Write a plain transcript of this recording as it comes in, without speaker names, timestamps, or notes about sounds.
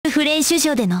フ練習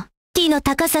場でのティーの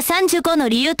高さ35の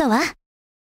理由とは？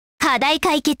課題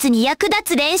解決に役立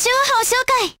つ練習法紹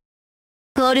介。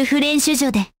ゴルフ練習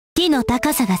場でティーの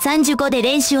高さが35で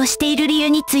練習をしている理由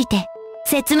について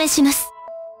説明します。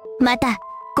また、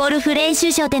ゴルフ練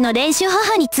習場での練習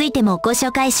方法についてもご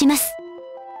紹介します。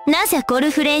なぜゴ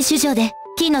ルフ練習場で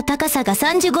ティーの高さが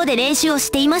35で練習を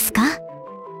していますか？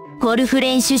ゴルフ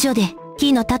練習場でティ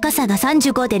ーの高さが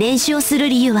35で練習をする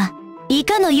理由は以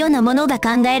下のようなものが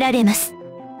考えられます。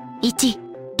1、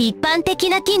一般的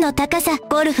なティーの高さ。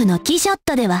ゴルフのティーショッ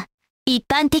トでは、一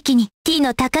般的にティー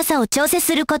の高さを調整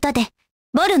することで、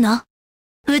ボールの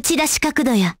打ち出し角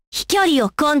度や飛距離を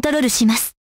コントロールしま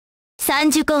す。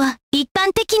35は一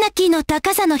般的なティーの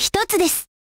高さの一つです。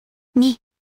2、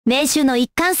練習の一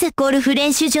貫性。ゴルフ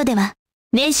練習場では、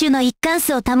練習の一貫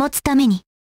性を保つために、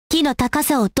ティーの高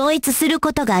さを統一する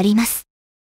ことがあります。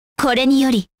これに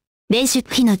より、練習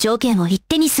日の条件を一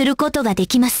定にすることがで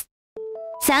きます。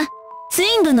3、ス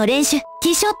イングの練習。テ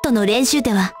ィーショットの練習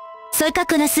では、正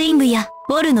確なスイングや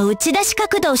ボールの打ち出し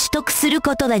角度を取得する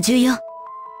ことが重要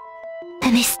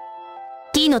です。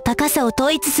ティーの高さを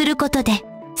統一することで、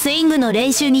スイングの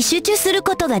練習に集中する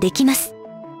ことができます。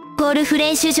ゴルフ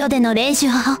練習場での練習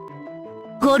方法。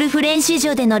ゴルフ練習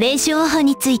場での練習方法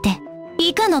について、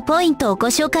以下のポイントをご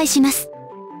紹介します。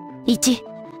1、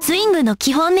スイングの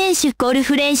基本練習。ゴル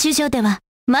フ練習場では、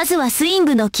まずはスイン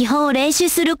グの基本を練習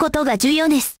することが重要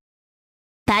です。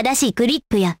正しいグリッ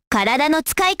プや体の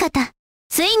使い方、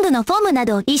スイングのフォームな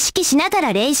どを意識しなが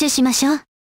ら練習しましょう。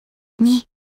2、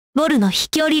ボールの飛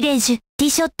距離練習。ティー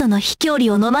ショットの飛距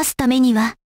離を伸ばすために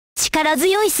は、力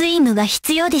強いスイングが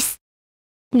必要です。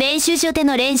練習場で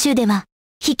の練習では、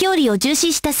飛距離を重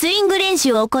視したスイング練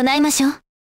習を行いましょう。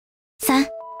3、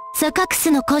正確数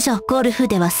の向上。ゴルフ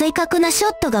では正確なショ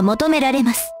ットが求められ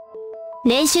ます。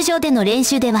練習場での練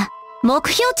習では、目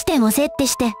標地点を設定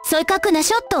して正確な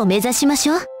ショットを目指しまし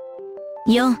ょう。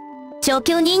4、状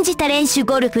況に応じた練習。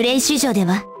ゴルフ練習場で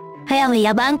は、フェアウェイ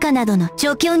やバンカーなどの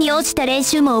状況に応じた練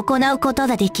習も行うこと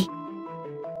ができ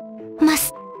ま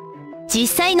す。実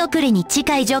際のプレーに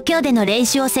近い状況での練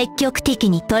習を積極的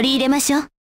に取り入れましょう。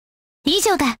以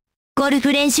上が、ゴル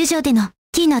フ練習場での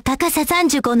ティーの高さ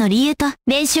35の理由と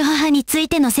練習方法につい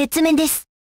ての説明です。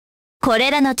これ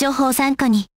らの情報を参考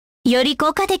に、より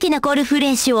効果的なゴルフ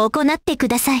練習を行ってく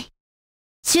ださい。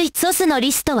周囲ソスの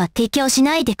リストは提供し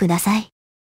ないでください。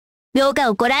動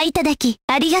画をご覧いただき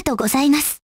ありがとうございま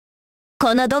す。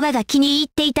この動画が気に入っ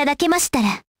ていただけました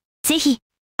ら、ぜひ、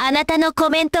あなたのコ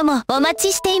メントもお待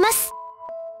ちしています。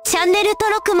チャンネル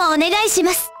登録もお願いし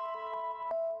ます。